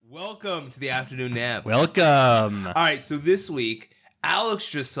Welcome to the afternoon nap. Welcome. All right, so this week, Alex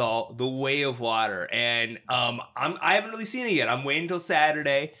just saw The Way of Water, and I haven't really seen it yet. I'm waiting until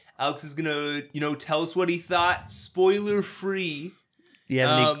Saturday. Alex is gonna, tell us what he thought, spoiler free. You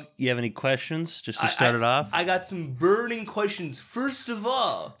have any questions just to start it off? I got some burning questions. First of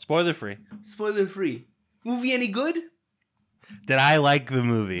all, Spoiler free. spoiler free. Movie any good? Did I like the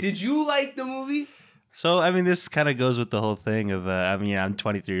movie? Did you like the movie? So, this kind of goes with the whole thing of, I'm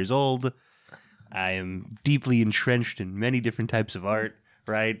 23 years old. I am deeply entrenched in many different types of art,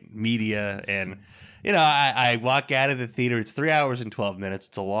 right? Media. And, I walk out of the theater. It's 3 hours and 12 minutes.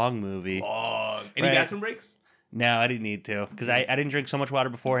 It's a long movie. Oh, any Right. bathroom breaks? No, I didn't need to because I didn't drink so much water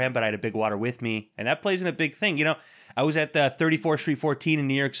beforehand, but I had a big water with me. And that plays in a big thing. I was at 34th Street 14 in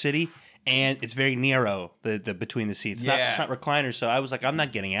New York City. And it's very narrow, the between the seats. It's not recliners, so I was like, I'm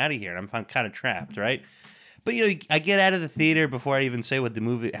not getting out of here, and I'm kind of trapped, right? But I get out of the theater before I even say what the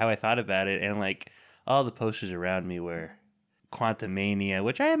movie, how I thought about it, and like all the posters around me were Quantumania,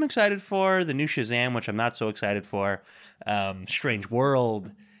 which I am excited for, the new Shazam, which I'm not so excited for, Strange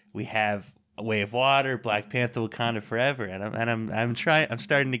World. We have A Way of Water, Black Panther, Wakanda Forever, and I'm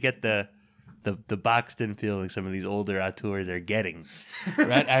starting to get the boxed in feeling some of these older auteurs are getting.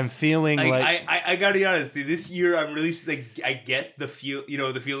 Right? I'm feeling like I gotta be honest. This year, I'm really I get the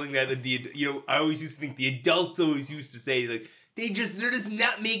the feeling that I always used to think the adults always used to say like they're just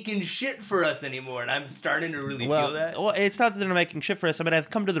not making shit for us anymore, and I'm starting to really feel that. Well, it's not that they're not making shit for us.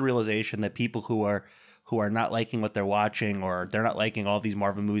 I've come to the realization that people who are not liking what they're watching or they're not liking all these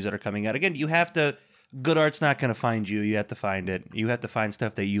Marvel movies that are coming out. Again, you have to. Good art's not going to find you. You have to find it. You have to find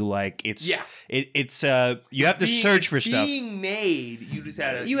stuff that you like. You have to search for stuff. Being made, you just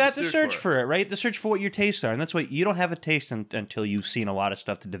had to. You have to search for it, right? To search for what your tastes are, and that's why you don't have a taste until you've seen a lot of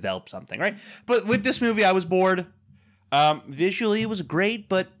stuff to develop something, right? But with this movie, I was bored. Visually, it was great,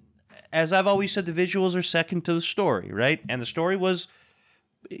 but as I've always said, the visuals are second to the story, right? And the story was.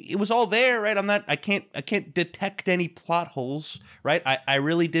 It was all there, right? I can't detect any plot holes, right? I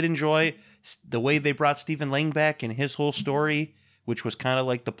really did enjoy the way they brought Stephen Lang back and his whole story, which was kind of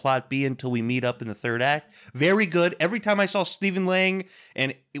like the plot B until we meet up in the third act. Very good. Every time I saw Stephen Lang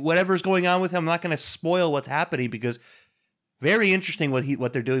and whatever's going on with him, I'm not going to spoil what's happening because very interesting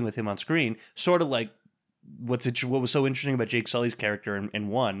what they're doing with him on screen. Sort of like what was so interesting about Jake Sully's character in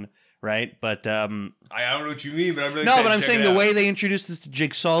one. Right, but I don't know what you mean, but I'm really no. But I'm saying the way they introduced this to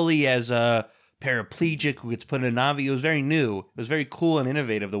Jake Sully as a paraplegic who gets put in a Navi, it was very new. It was very cool and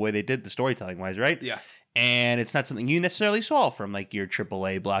innovative the way they did the storytelling wise, right? Yeah. And it's not something you necessarily saw from like your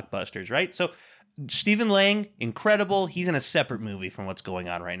AAA blockbusters, right? So Stephen Lang, incredible. He's in a separate movie from what's going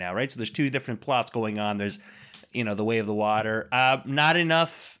on right now, right? So there's two different plots going on. There's, The Way of the Water. Not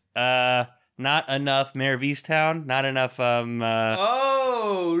enough. Not enough Mare of Easttown. Not enough.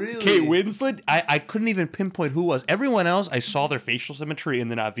 Oh, really? Kate Winslet. I couldn't even pinpoint who it was. Everyone else, I saw their facial symmetry in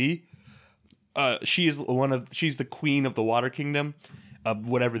the Na'vi. She's the queen of the Water Kingdom, of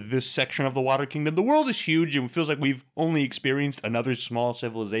whatever this section of the Water Kingdom. The world is huge, and it feels like we've only experienced another small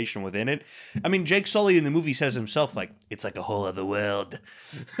civilization within it. Jake Sully in the movie says himself, like, it's like a whole other world.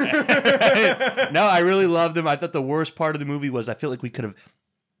 No, I really loved him. I thought the worst part of the movie was I feel like we could have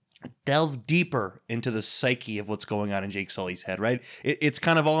delve deeper into the psyche of what's going on in Jake Sully's head, right? It's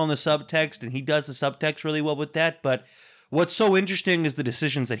kind of all in the subtext, and he does the subtext really well with that. But what's so interesting is the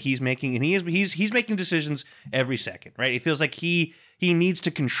decisions that he's making, and he's making decisions every second, right? It feels like he needs to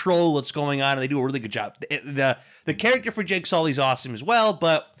control what's going on, and they do a really good job. The character for Jake Sully's awesome as well,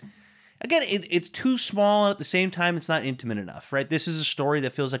 but again, it's too small, and at the same time, it's not intimate enough, right? This is a story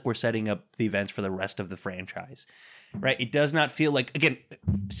that feels like we're setting up the events for the rest of the franchise. Right, it does not feel like, again,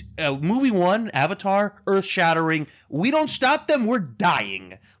 movie one, Avatar, earth-shattering. We don't stop them, we're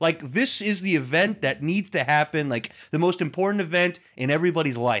dying. Like, this is the event that needs to happen, like, the most important event in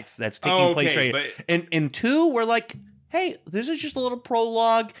everybody's life that's taking place right here. And in two, we're like, hey, this is just a little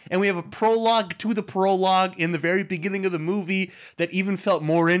prologue, and we have a prologue to the prologue in the very beginning of the movie that even felt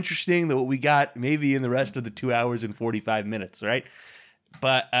more interesting than what we got maybe in the rest of the 2 hours and 45 minutes, right?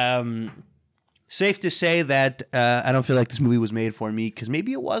 But, safe to say that I don't feel like this movie was made for me because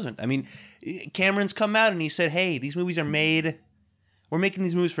maybe it wasn't. Cameron's come out and he said, hey, these movies are made. We're making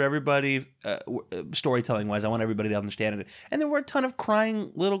these movies for everybody, storytelling-wise. I want everybody to understand it. And there were a ton of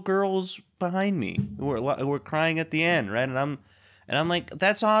crying little girls behind me who were crying at the end, right? And I'm like,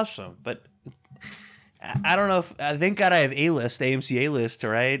 that's awesome. But I don't know if thank God I have AMC A-list,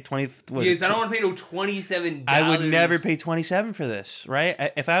 right? I don't want to pay no $27. I would never pay $27 for this,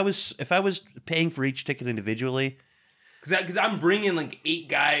 right? If I was paying for each ticket individually, because I'm bringing like 8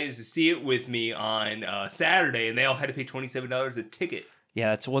 guys to see it with me on Saturday, and they all had to pay $27 a ticket. Yeah,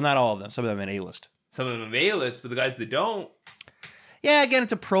 that's well, not all of them. Some of them in A-list. Some of them have A-list, but the guys that don't. Yeah, again,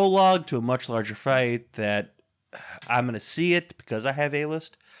 it's a prologue to a much larger fight that I'm going to see it because I have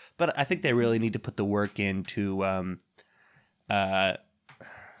A-list. But I think they really need to put the work into.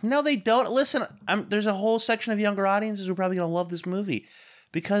 No, they don't. Listen, there's a whole section of younger audiences who are probably going to love this movie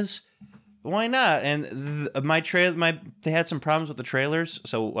because why not? And they had some problems with the trailers.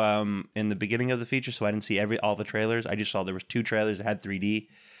 So in the beginning of the feature, so I didn't see all the trailers. I just saw there was 2 trailers that had 3D.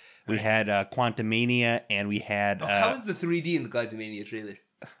 We had Quantumania, and we had. How was the 3D in the Quantumania trailer?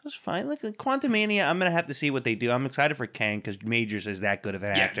 It was fine. Like Quantumania, I'm gonna have to see what they do. I'm excited for Kang because Majors is that good of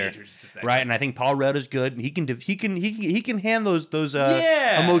an actor, Majors is just that right? good. And I think Paul Rudd is good. He can hand those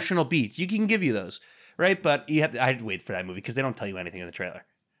emotional beats. You can give you those, right? But I had to wait for that movie because they don't tell you anything in the trailer,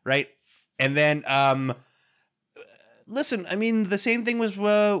 right? And then listen, I mean the same thing was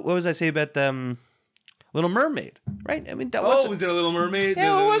what was I say about Little Mermaid, right? I mean that was it a Little Mermaid?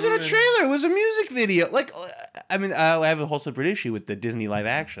 Yeah, it wasn't a trailer. It was a music video. Like, I mean, I have a whole separate issue with the Disney live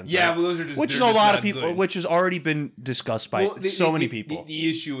action. Yeah, right? well, those are just which is they're a just lot not of people, good. which has already been discussed by so many people. The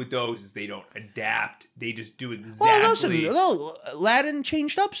issue with those is they don't adapt. They just do exactly. Well, listen, no, Aladdin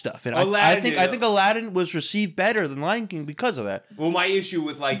changed up stuff, and I think Aladdin was received better than Lion King because of that. Well, my issue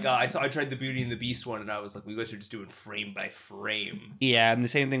with I tried the Beauty and the Beast one, and I was like, we guys are just doing frame by frame. Yeah, and the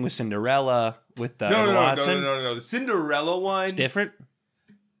same thing with Cinderella with Watson. No. The Cinderella one, it's different.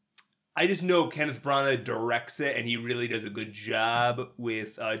 I just know Kenneth Branagh directs it, and he really does a good job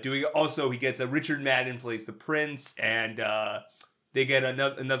with doing it. Also, he gets Richard Madden plays the prince, and they get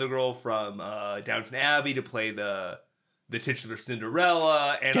another girl from Downton Abbey to play the titular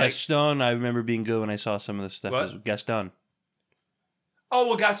Cinderella. And Gaston, I remember being good when I saw some of this stuff. Was Gaston. Oh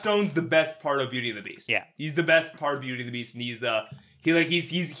well, Gaston's the best part of Beauty and the Beast. Yeah, he's the best part of Beauty and the Beast, and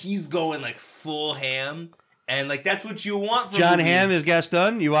he's going like full ham. And like that's what you want from John movies. Hamm is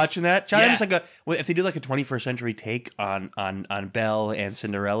Gaston. You watching that? John Hamm's like if they do like a 21st century take on Belle and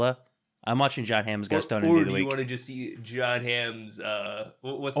Cinderella, I'm watching John Hamm's Gaston. Or do you want to just see John Hamm's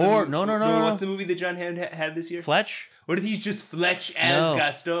what's the what's the movie that John Hamm had this year? Fletch. What if he's just Fletch as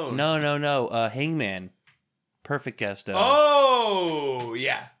Gaston? No. Hangman. Perfect Gaston. Oh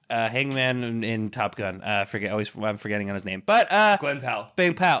yeah. Hangman in Top Gun. I'm forgetting on his name. But Glenn Powell.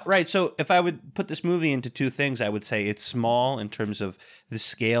 Glenn Powell. Right. So if I would put this movie into 2 things, I would say it's small in terms of the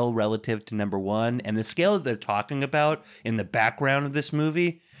scale relative to number 1 and the scale that they're talking about in the background of this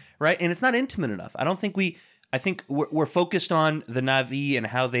movie. Right. And it's not intimate enough. I think we're focused on the Na'vi and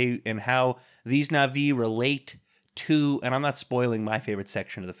how these Na'vi relate to, and I'm not spoiling my favorite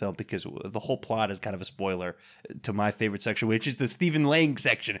section of the film because the whole plot is kind of a spoiler to my favorite section, which is the Stephen Lang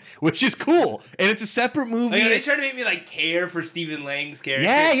section, which is cool, and it's a separate movie. Like, are they trying to make me like care for Stephen Lang's character?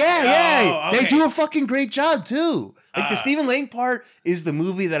 Yeah. Oh, okay. They do a fucking great job too. Like the Stephen Lang part is the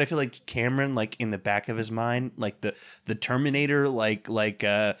movie that I feel like Cameron, like in the back of his mind, like the Terminator, like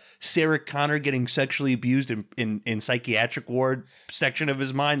Sarah Connor getting sexually abused in psychiatric ward section of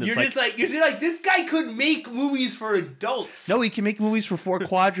his mind. You're just like this guy could make movies for adults. No, he can make movies for 4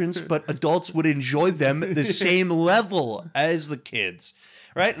 quadrants, but adults would enjoy them the same level as the kids.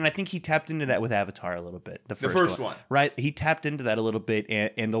 Right? And I think he tapped into that with Avatar a little bit. The first one. Right? He tapped into that a little bit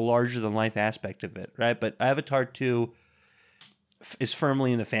and the larger-than-life aspect of it. Right? But Avatar 2 is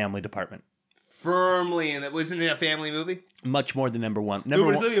firmly in the family department. Firmly in it. Wasn't it a family movie? Much more than number 1. It's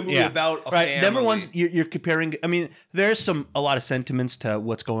really a movie about a family. Number 1's you're comparing. I mean, there's a lot of sentiments to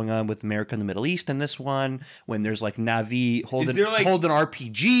what's going on with America and the Middle East in this one. When there's like Na'vi holding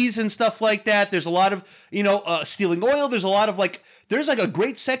RPGs and stuff like that. There's a lot of stealing oil. There's a lot of there's a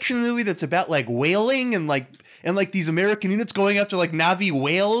great section of the movie that's about like whaling and these American units going after like Na'vi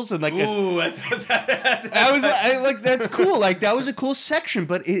whales and like. Ooh, that's cool. Like that was a cool section,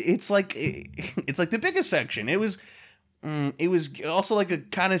 but it's like the biggest section. It was also like a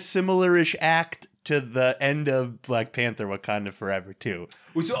kind of similar-ish act to the end of Black Panther, Wakanda Forever, too.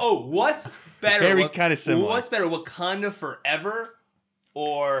 What's better? Very kind of similar. What's better, Wakanda Forever,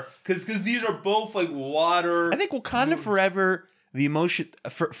 or because these are both like water? I think Wakanda Forever, the emotion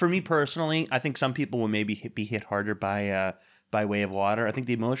for me personally, I think some people will maybe be hit harder by way of water. I think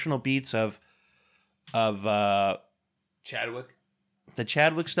the emotional beats of Chadwick. The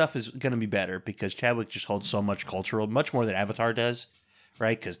Chadwick stuff is going to be better because Chadwick just holds so much cultural, much more than Avatar does,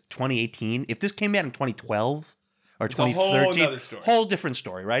 right? Because 2018, if this came out in 2012 or 2013, whole different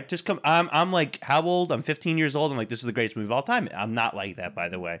story, right? I'm like, how old? I'm 15 years old. I'm like, this is the greatest movie of all time. I'm not like that, by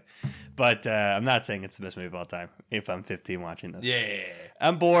the way. But I'm not saying it's the best movie of all time if I'm 15 watching this. Yeah.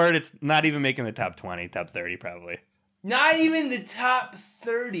 I'm bored. It's not even making the top 20, top 30 probably. Not even the top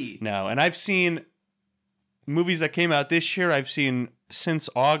 30. No, and I've seen movies that came out this year, I've seen since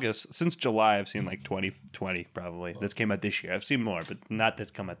July, I've seen like 20 probably. That's came out this year. I've seen more, but not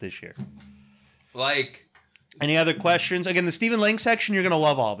that's come out this year. Like, any other questions? Again, the Stephen Lang section, you're gonna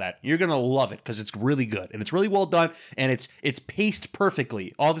love all that. You're gonna love it because it's really good and it's really well done and it's paced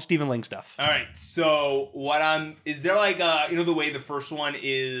perfectly. All the Stephen Lang stuff. all right. So is there like the way the first one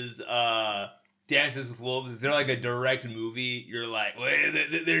is Dances with Wolves? Is there like a direct there you're like, well,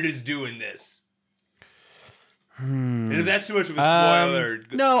 they're just doing this? And if that's too much of a spoiler,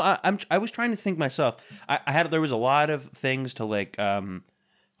 no, I was trying to think myself. There was a lot of things to like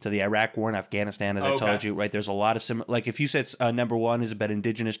to the Iraq War in Afghanistan, as I told you, right? There's a lot of like if you said number one is about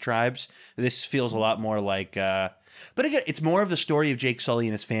indigenous tribes, this feels a lot more like. But again, it's more of the story of Jake Sully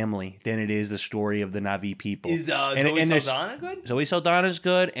and his family than it is the story of the Na'vi people. Is Zoe Saldana good? Zoe Saldana's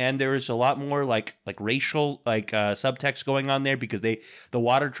good, and there's a lot more like racial subtext going on there because the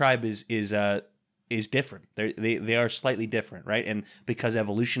Water Tribe is different. They are slightly different, right? And because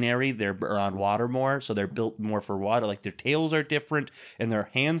evolutionary, they're on water more, so they're built more for water. Like their tails are different, and their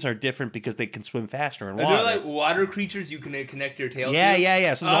hands are different because they can swim faster in water. Are there like water creatures you can connect your tail to?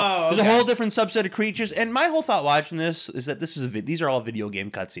 Yeah. So there's a whole different subset of creatures. And my whole thought watching this is that these are all video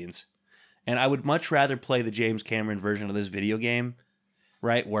game cutscenes, and I would much rather play the James Cameron version of this video game.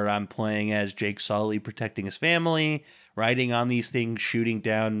 Right, where I'm playing as Jake Sully protecting his family, riding on these things, shooting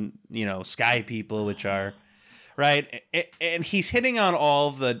down, sky people, which are right, and he's hitting on all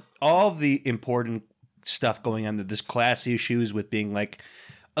of the important stuff going on. This class issues with being like,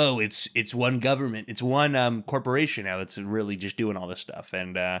 oh, it's one government, it's one corporation now that's really just doing all this stuff,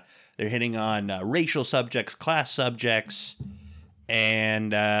 and they're hitting on racial subjects, class subjects.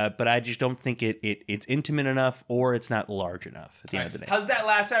 And but I just don't think it's intimate enough or it's not large enough at the end of the day. How's that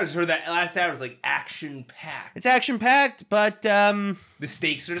last hour? I heard that last hour is like action packed. It's action packed, but the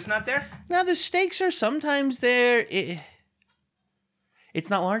stakes are just not there. Now the stakes are sometimes there. It's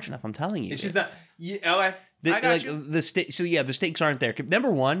not large enough. I'm telling you. It's just not. Yeah, I got you. The stakes aren't there.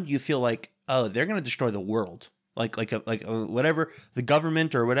 Number one, you feel like they're going to destroy the world. Like whatever the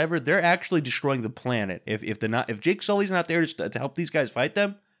government or whatever, they're actually destroying the planet. If Jake Sully's not there to help these guys fight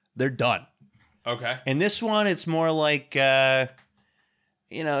them, they're done. Okay. And this one, it's more like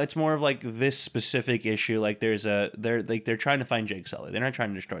it's more of like this specific issue. Like they're trying to find Jake Sully. They're not trying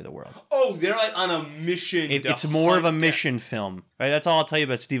to destroy the world. Oh, they're like on a mission. It's more of a mission film, right? That's all I'll tell you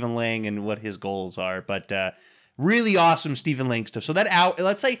about Stephen Lang and what his goals are. But really awesome Stephen Lang stuff. So that hour,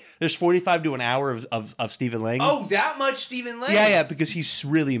 let's say there's 45 to an hour of Stephen Lang. Oh, that much Stephen Lang? Yeah, because he's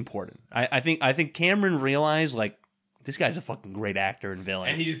really important. I think Cameron realized like this guy's a fucking great actor and villain,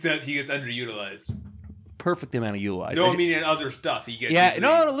 and he gets underutilized. Perfect amount of utilized. No, I mean in other stuff he gets. Yeah,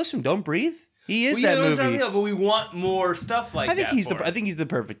 no, listen, Don't Breathe. He is that movie. But we want more stuff like that. I think he's the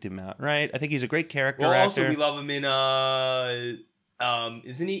perfect amount, right? I think he's a great character actor. Also, we love him in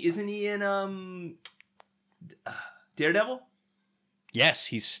isn't he in Daredevil? Yes,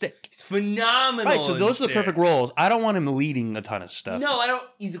 he's Stick. He's phenomenal. Right, so those are the perfect roles. I don't want him leading a ton of stuff. No, I don't.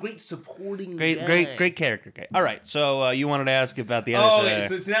 He's a great supporting guy. Great character. Okay. All right, so you wanted to ask about the other. Oh,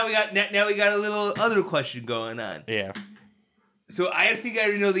 okay. So now we got a little other question going on. Yeah. So I think I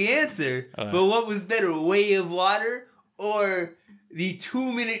already know the answer, but what was better, Way of Water or the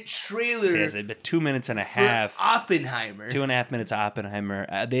 2-minute trailer? Yes, 2 minutes and a half. Oppenheimer. 2.5 minutes of Oppenheimer.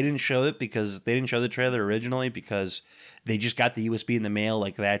 They didn't show it because they didn't show the trailer originally because they just got the USB in the mail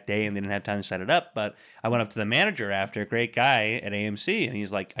like that day and they didn't have time to set it up. But I went up to the manager after, a great guy at AMC, and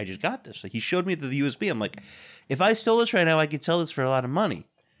he's like, I just got this. So he showed me the USB. I'm like, if I stole this right now, I could sell this for a lot of money.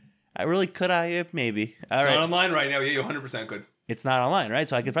 Could I? Maybe. It's not online right now. Yeah, you 100% could. It's not online, right?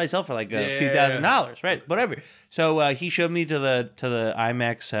 So I could probably sell for like a few $1,000s, right? Whatever. So he showed me to the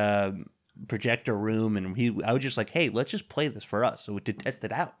IMAX projector room, and I was just like, hey, let's just play this for us, so to test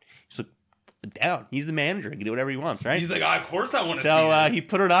it out. He's like, down. He's the manager. He can do whatever he wants, right? He's like, of course I want to see So he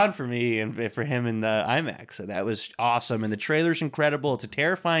put it on for me and for him in the IMAX, and that was awesome. And the trailer's incredible. It's a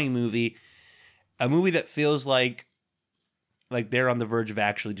terrifying movie, a movie that feels like they're on the verge of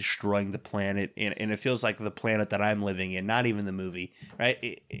actually destroying the planet, and it feels like the planet that I'm living in, not even the movie,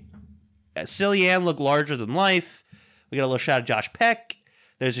 right? Silly Ann looked larger than life. We got a little shot of Josh Peck.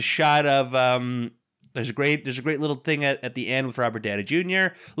 There's a shot of there's a great little thing at the end with Robert Downey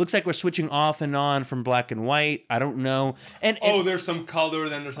Jr. Looks like we're switching off and on from black and white. I don't know. And there's some color,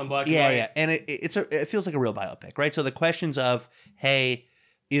 then there's some black and white. Yeah, and it feels like a real biopic, right? So the questions of, hey,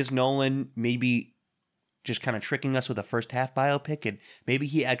 is Nolan maybe just kind of tricking us with a first half biopic, and maybe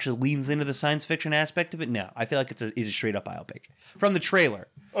he actually leans into the science fiction aspect of it? No, I feel like it's a straight up biopic from the trailer.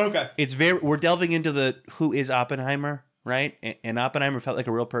 Okay, we're delving into the who is Oppenheimer, right? And Oppenheimer felt like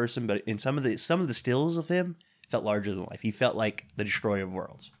a real person, but in some of the stills of him, it felt larger than life. He felt like the destroyer of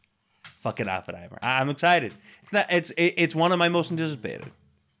worlds. Fucking Oppenheimer. I'm excited. It's one of my most anticipated.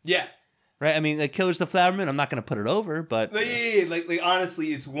 Yeah. Right? I mean, like Killers of the Flower Moon, I'm not going to put it over, but... Yeah. Like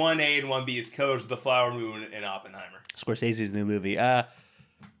honestly, it's 1A and 1B is Killers of the Flower Moon and Oppenheimer. Scorsese's new movie.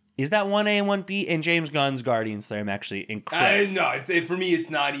 Is that 1A and 1B? And James Gunn's Guardians 3, I'm actually incredible. No, for me,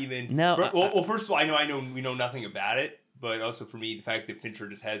 it's not even... No. Well, first of all, we know nothing about it. But also for me, the fact that Fincher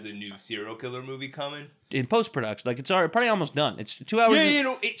just has a new serial killer movie coming in post production, like it's already probably almost done. It's 2 hours.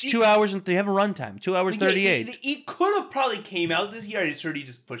 Yeah, it's 2 hours and they have a runtime. 2 hours 38. It could have probably came out this year. I just heard he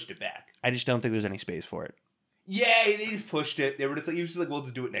just pushed it back. I just don't think there's any space for it. Yeah, they just pushed it. They were just like, he was just like, we'll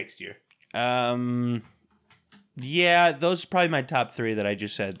just do it next year. Yeah, those are probably my top 3 that I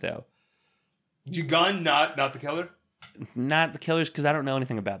just said though. Gun, not the killer. Not the Killers, because I don't know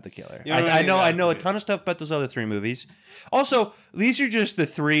anything about the Killer. You don't I know a ton of stuff about those other 3 movies. Also, these are just the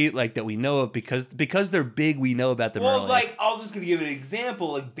 3 like that we know of because they're big. We know about them. Well, early. like I'm just gonna give an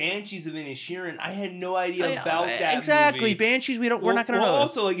example. Like Banshees of Inisherin, I had no idea about that. Exactly, movie. Banshees. We're not gonna know.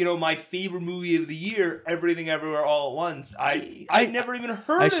 Also, like my favorite movie of the year, Everything Everywhere All at Once. I never even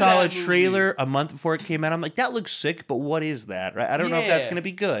heard. I of saw that a trailer a month before it came out. I'm like, that looks sick, but what is that? Right? I don't know if that's gonna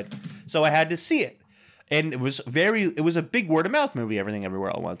be good. So I had to see it. And it was a big word of mouth movie, Everything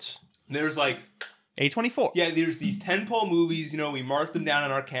Everywhere All at Once. There's like A24. Yeah, there's these tentpole movies, we mark them down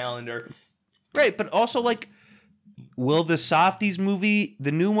on our calendar. Right, but also like, will the Softies movie,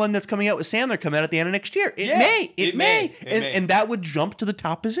 the new one that's coming out with Sandler, come out at the end of next year? It may. And that would jump to the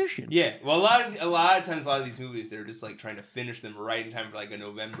top position. Yeah, well, a lot of times, a lot of these movies, they're just like trying to finish them right in time for like a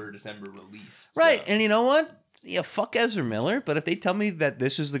November, December release. Right, so. And you know what? Yeah, fuck Ezra Miller, but if they tell me that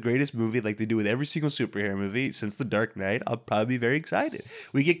this is the greatest movie like they do with every single superhero movie since The Dark Knight, I'll probably be very excited.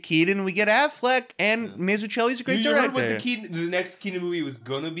 We get Keaton, we get Affleck, and Mazzucchelli's a great director. You heard what the next Keaton movie was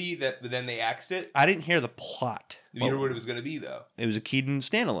going to be, but then they axed it? I didn't hear the plot. You heard what it was going to be, though? It was a Keaton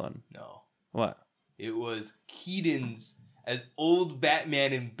standalone. No. What? It was Keaton's as old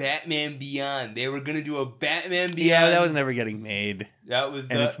Batman in Batman Beyond. They were going to do a Batman Beyond. Yeah, that was never getting made. That was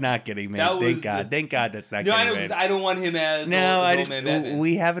and it's not getting made. Thank God that's not getting made. No, I know, because I don't want him as old man Batman.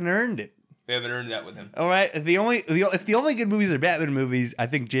 We haven't earned it. We haven't earned that with him. All right. If the only good movies are Batman movies, I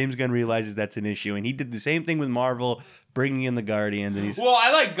think James Gunn realizes that's an issue, and he did the same thing with Marvel, bringing in the Guardians. And well,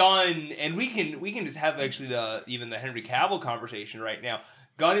 I like Gunn, and we can just have actually even the Henry Cavill conversation right now.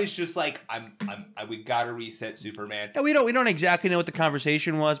 Gunn is just like we gotta reset Superman. Yeah, we don't exactly know what the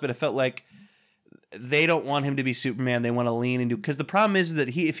conversation was, but it felt like they don't want him to be Superman. They want to lean into, because the problem is that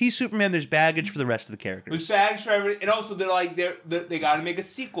if he's Superman, there's baggage for the rest of the characters. There's baggage for everything, and also they got to make a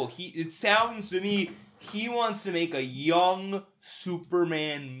sequel. It sounds to me he wants to make a young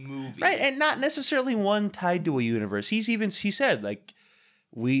Superman movie, right? And not necessarily one tied to a universe. He said like,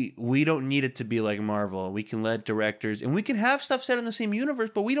 we don't need it to be like Marvel. We can let directors, and we can have stuff set in the same universe,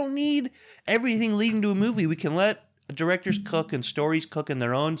 but we don't need everything leading to a movie. We can let directors cook and stories cook in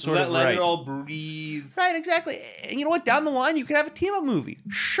their own sort of right. Let it all breathe. Right, exactly. And you know what? Down the line, you can have a team-up movie.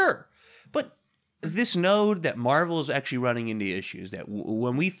 Sure. But this node that Marvel is actually running into issues that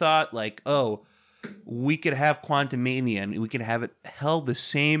when we thought like, oh, we could have Quantumania and we could have it held the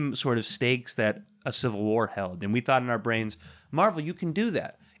same sort of stakes that a Civil War held. And we thought in our brains, Marvel, you can do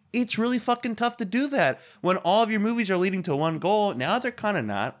that. It's really fucking tough to do that when all of your movies are leading to one goal. Now they're kind of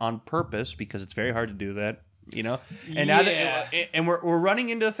not on purpose because it's very hard to do that. And now we're running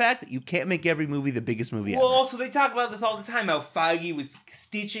into the fact that you can't make every movie the biggest movie ever. Well, also they talk about this all the time. How Feige was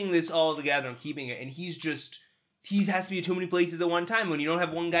stitching this all together and keeping it, and he has to be too many places at one time. When you don't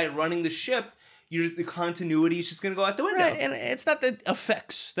have one guy running the ship, the continuity is just going to go out the window. Right, and it's not the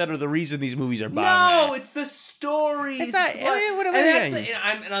effects that are the reason these movies are bombing. No, it's the stories. It's not.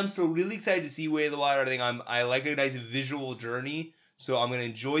 I'm so really excited to see Way of the Water. I think I like a nice visual journey. So I'm going to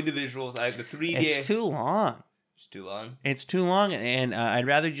enjoy the visuals. I have the 3D. It's too long. It's too long? It's too long, and I'd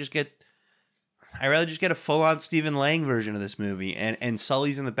rather just get a full-on Stephen Lang version of this movie, and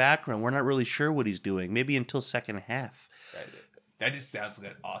Sully's in the background. We're not really sure what he's doing. Maybe until second half. Right. That just sounds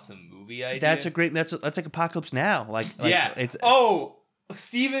like an awesome movie idea. That's like Apocalypse Now. Like yeah. It's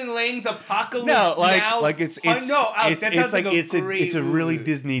Stephen Lang's Apocalypse Now. It's a really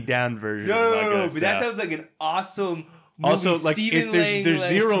Disney down version. No, but that sounds like an awesome movie. Also, like there's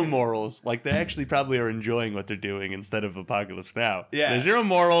zero morals. Like they actually probably are enjoying what they're doing instead of Apocalypse Now. Yeah, there's zero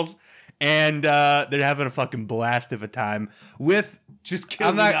morals, and they're having a fucking blast of a time with just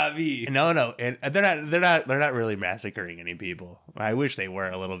killing Navi. No, and they're not really massacring any people. I wish they were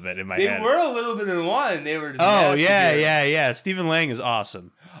a little bit in my head. They were a little bit in one. They were. Just yeah. Stephen Lang is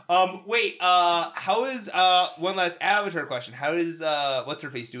awesome. Wait, how is one last Avatar question? How does what's her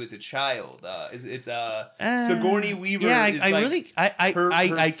face do as a child? It's Sigourney Weaver. Yeah, is I like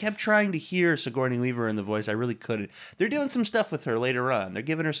really I kept trying to hear Sigourney Weaver in the voice. I really couldn't. They're doing some stuff with her later on. They're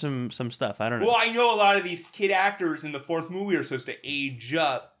giving her some stuff. I don't know. Well, I know a lot of these kid actors in the fourth movie are supposed to age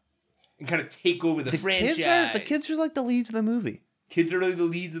up and kind of take over the franchise. The kids are like the leads of the movie. Kids are really the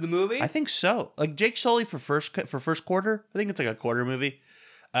leads of the movie? I think so. Like Jake Sully for first quarter. I think it's like a quarter movie.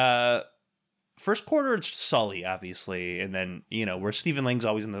 First quarter it's Sully, obviously, and then where Stephen Lang's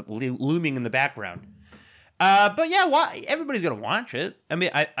always looming in the background. But yeah, why everybody's gonna watch it? I mean,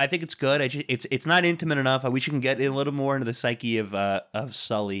 I think it's good. It's not intimate enough. I wish you can get a little more into the psyche of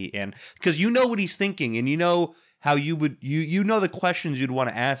Sully, and because you know what he's thinking, and you know how you would you know the questions you'd want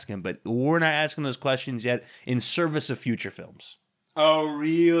to ask him, but we're not asking those questions yet in service of future films. Oh,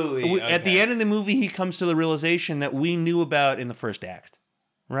 really? At the end of the movie, he comes to the realization that we knew about in the first act,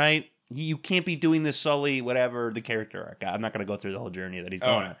 right? You can't be doing this Sully, whatever the character arc. I'm not going to go through the whole journey that he's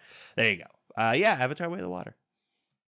going on. There you go. Yeah, Avatar: Way of the Water.